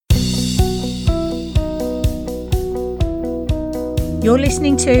You're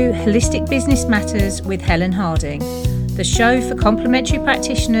listening to Holistic Business Matters with Helen Harding, the show for complementary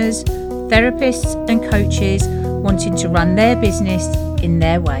practitioners, therapists and coaches wanting to run their business in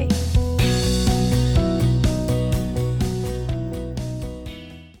their way.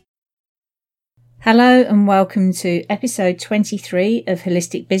 Hello and welcome to episode 23 of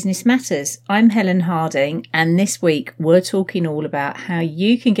Holistic Business Matters. I'm Helen Harding, and this week we're talking all about how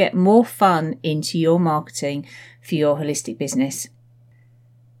you can get more fun into your marketing for your holistic business.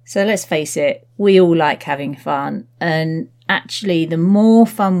 So let's face it, we all like having fun, and actually the more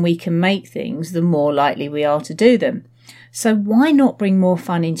fun we can make things, the more likely we are to do them. So why not bring more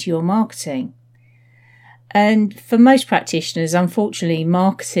fun into your marketing? And for most practitioners, unfortunately,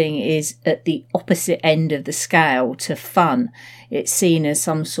 marketing is at the opposite end of the scale to fun. It's seen as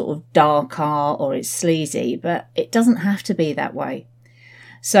some sort of dark art or it's sleazy, but it doesn't have to be that way.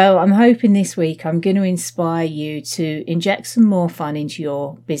 So I'm hoping this week I'm going to inspire you to inject some more fun into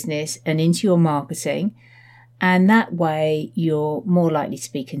your business and into your marketing. And that way you're more likely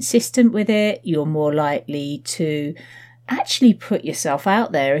to be consistent with it. You're more likely to actually put yourself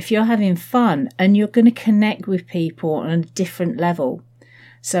out there if you're having fun, and you're going to connect with people on a different level.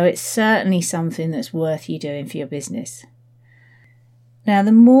 So it's certainly something that's worth you doing for your business. Now,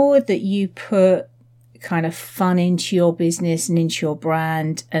 the more that you put kind of fun into your business and into your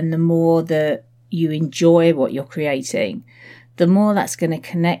brand, and the more that you enjoy what you're creating, the more that's going to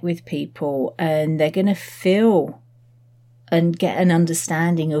connect with people, and they're going to feel and get an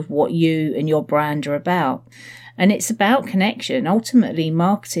understanding of what you and your brand are about. And it's about connection. Ultimately,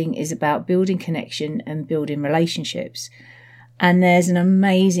 marketing is about building connection and building relationships. And there's an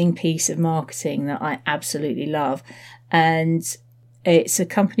amazing piece of marketing that I absolutely love. And it's a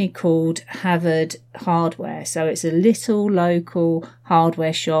company called Havard Hardware. So it's a little local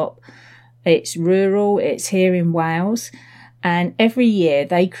hardware shop. It's rural. It's here in Wales. And every year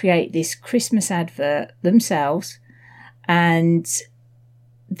they create this Christmas advert themselves. And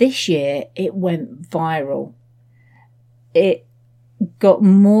this year it went viral. It got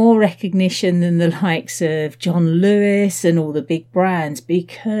more recognition than the likes of John Lewis and all the big brands,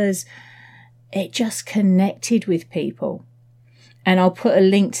 because it just connected with people. And I'll put a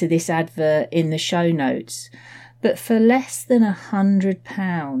link to this advert in the show notes. But for less than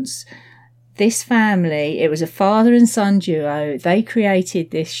 £100, this family, it was a father and son duo, they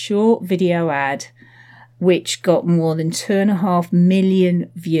created this short video ad which got more than 2.5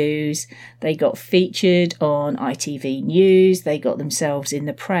 million views. They got featured on ITV News. They got themselves in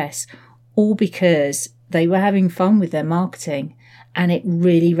the press, all because they were having fun with their marketing, and it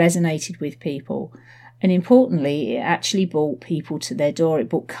really resonated with people. And importantly, it actually brought people to their door. It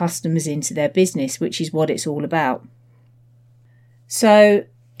brought customers into their business, which is what it's all about. So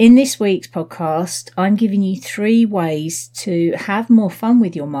in this week's podcast, I'm giving you 3 ways to have more fun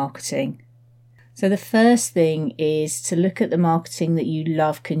with your marketing. So the first thing is to look at the marketing that you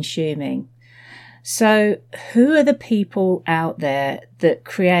love consuming. So who are the people out there that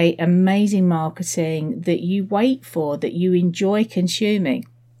create amazing marketing that you wait for, that you enjoy consuming?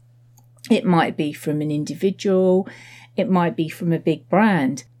 It might be from an individual, it might be from a big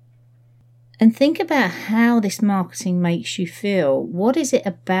brand. And think about how this marketing makes you feel. What is it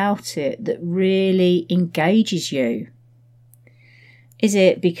about it that really engages you? Is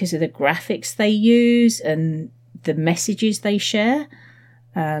it because of the graphics they use and the messages they share?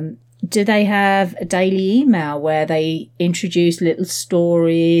 Do they have a daily email where they introduce little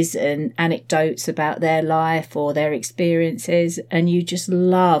stories and anecdotes about their life or their experiences, and you just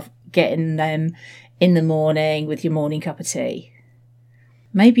love getting them in the morning with your morning cup of tea?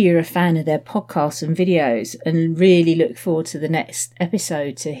 Maybe you're a fan of their podcasts and videos and really look forward to the next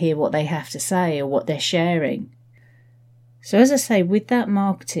episode to hear what they have to say or what they're sharing. So as I say, with that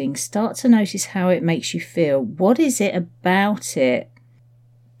marketing, start to notice how it makes you feel. What is it about it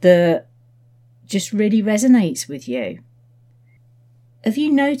that just really resonates with you? Have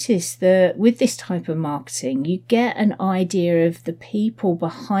you noticed that with this type of marketing, you get an idea of the people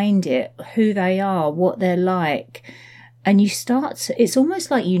behind it, who they are, what they're like, and you start to, it's almost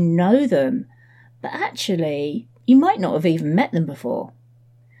like you know them, but actually you might not have even met them before.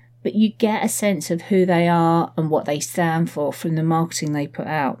 But you get a sense of who they are and what they stand for from the marketing they put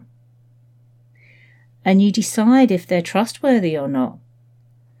out. And you decide if they're trustworthy or not.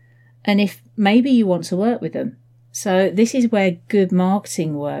 And if maybe you want to work with them. So this is where good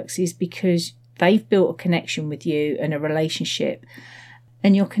marketing works, is because they've built a connection with you and a relationship.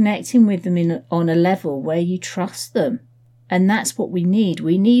 And you're connecting with them on a level where you trust them. And that's what we need.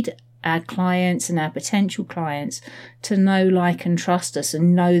 We need our clients and our potential clients to know, like, and trust us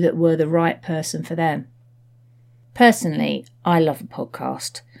and know that we're the right person for them. Personally, I love a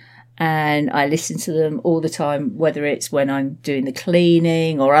podcast and I listen to them all the time, whether it's when I'm doing the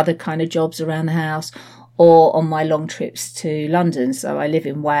cleaning or other kind of jobs around the house, or on my long trips to London. So I live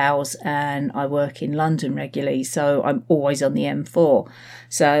in Wales and I work in London regularly, so I'm always on the M4.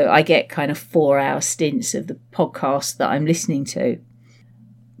 So I get kind of 4-hour stints of the podcast that I'm listening to.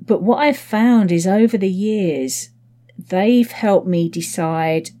 But what I've found is over the years, they've helped me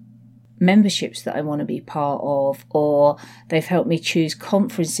decide memberships that I want to be part of, or they've helped me choose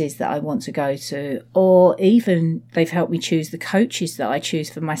conferences that I want to go to, or even they've helped me choose the coaches that I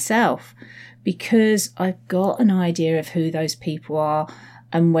choose for myself, because I've got an idea of who those people are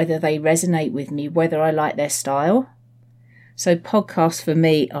and whether they resonate with me, whether I like their style. So podcasts for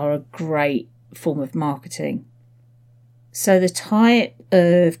me are a great form of marketing. So the type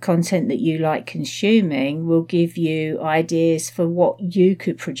of content that you like consuming will give you ideas for what you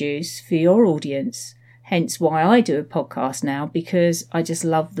could produce for your audience. Hence why I do a podcast now, because I just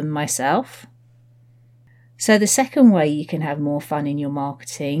love them myself. So the second way you can have more fun in your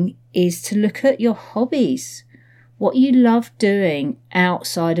marketing is to look at your hobbies, what you love doing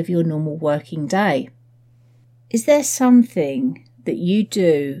outside of your normal working day. Is there something that you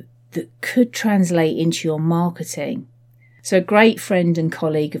do that could translate into your marketing? So a great friend and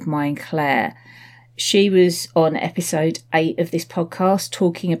colleague of mine, Claire, she was on episode 8 of this podcast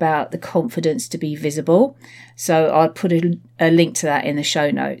talking about the confidence to be visible. So I'll put a link to that in the show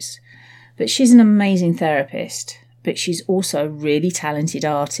notes. But she's an amazing therapist, but she's also a really talented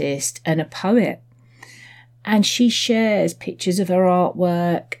artist and a poet. And she shares pictures of her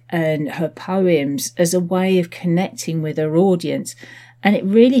artwork and her poems as a way of connecting with her audience. And it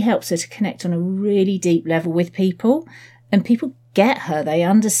really helps her to connect on a really deep level with people. And people get her, they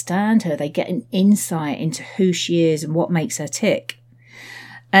understand her, they get an insight into who she is and what makes her tick.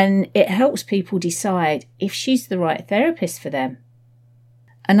 And it helps people decide if she's the right therapist for them.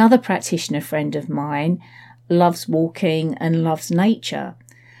 Another practitioner friend of mine loves walking and loves nature.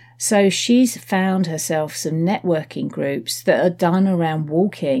 So she's found herself some networking groups that are done around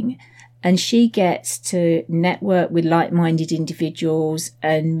walking, and she gets to network with like-minded individuals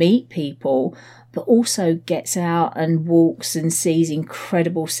and meet people, but also gets out and walks and sees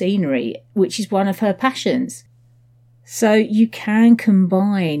incredible scenery, which is one of her passions. So you can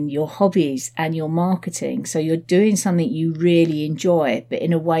combine your hobbies and your marketing. So you're doing something you really enjoy, but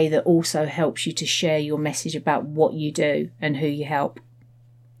in a way that also helps you to share your message about what you do and who you help.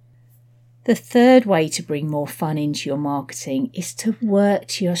 The third way to bring more fun into your marketing is to work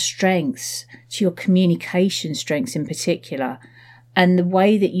to your strengths, to your communication strengths in particular, and the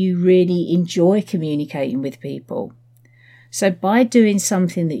way that you really enjoy communicating with people. So by doing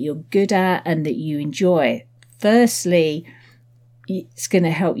something that you're good at and that you enjoy, firstly, it's going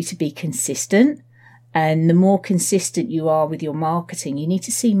to help you to be consistent. And the more consistent you are with your marketing, you need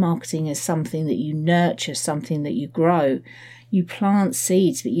to see marketing as something that you nurture, something that you grow. You plant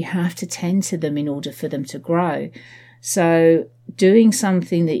seeds, but you have to tend to them in order for them to grow. So doing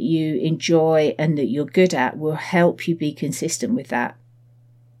something that you enjoy and that you're good at will help you be consistent with that.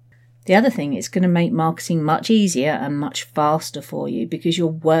 The other thing, it's going to make marketing much easier and much faster for you because you're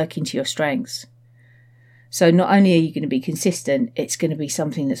working to your strengths. So not only are you going to be consistent, it's going to be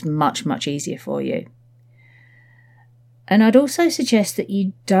something that's much, much easier for you. And I'd also suggest that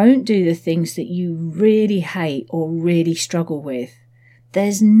you don't do the things that you really hate or really struggle with.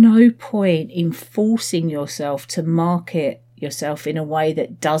 There's no point in forcing yourself to market yourself in a way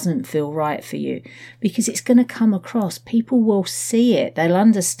that doesn't feel right for you, because it's going to come across. People will see it. They'll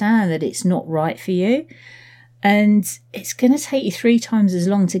understand that it's not right for you. And it's going to take you 3 times as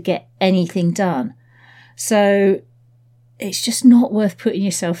long to get anything done. So it's just not worth putting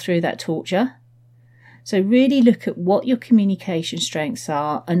yourself through that torture. So really look at what your communication strengths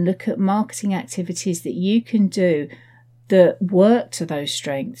are and look at marketing activities that you can do that work to those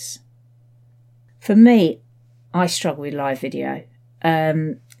strengths. For me, I struggle with live video.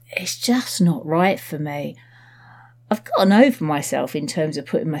 It's just not right for me. I've gotten over myself in terms of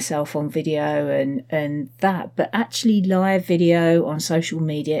putting myself on video and that, but actually live video on social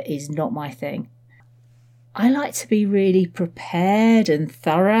media is not my thing. I like to be really prepared and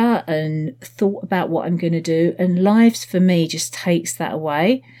thorough and thought about what I'm going to do. And lives for me just takes that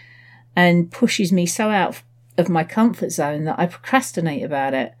away and pushes me so out of my comfort zone that I procrastinate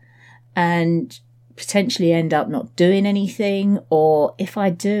about it and potentially end up not doing anything. Or if I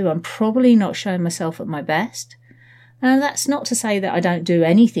do, I'm probably not showing myself at my best. And that's not to say that I don't do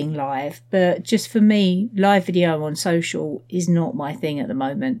anything live, but just for me, live video on social is not my thing at the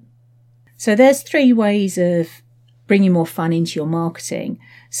moment. So there's 3 ways of bringing more fun into your marketing.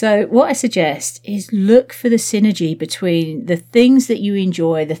 So what I suggest is look for the synergy between the things that you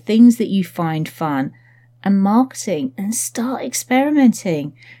enjoy, the things that you find fun, and marketing, and start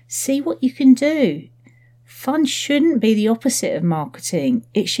experimenting. See what you can do. Fun shouldn't be the opposite of marketing.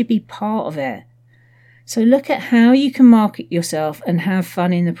 It should be part of it. So look at how you can market yourself and have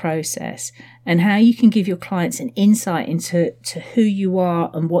fun in the process, and how you can give your clients an insight into who you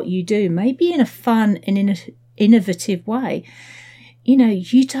are and what you do, maybe in a fun and innovative way.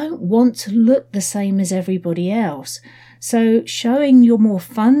 You don't want to look the same as everybody else. So showing your more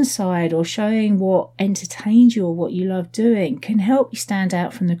fun side, or showing what entertains you or what you love doing, can help you stand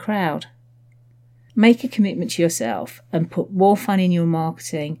out from the crowd. Make a commitment to yourself and put more fun in your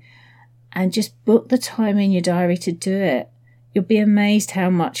marketing, and just book the time in your diary to do it. You'll be amazed how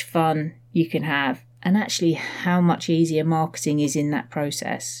much fun you can have, and actually how much easier marketing is in that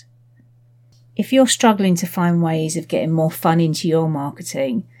process. If you're struggling to find ways of getting more fun into your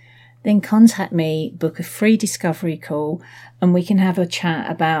marketing, then contact me, book a free discovery call, and we can have a chat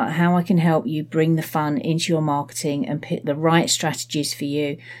about how I can help you bring the fun into your marketing and pick the right strategies for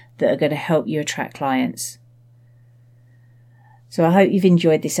you that are going to help you attract clients. So I hope you've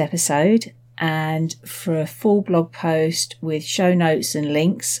enjoyed this episode, and for a full blog post with show notes and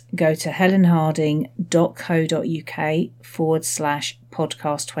links, go to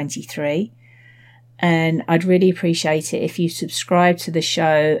helenharding.co.uk/podcast23. And I'd really appreciate it if you subscribe to the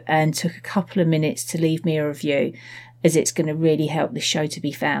show and took a couple of minutes to leave me a review, as it's going to really help the show to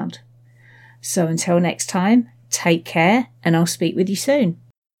be found. So until next time, take care, and I'll speak with you soon.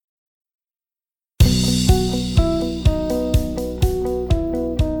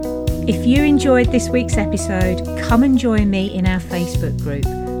 If you enjoyed this week's episode, come and join me in our Facebook group,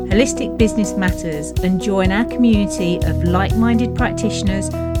 Holistic Business Matters, and join our community of like-minded practitioners,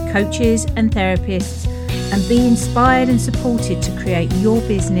 coaches and therapists, and be inspired and supported to create your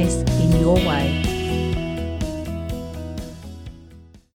business in your way.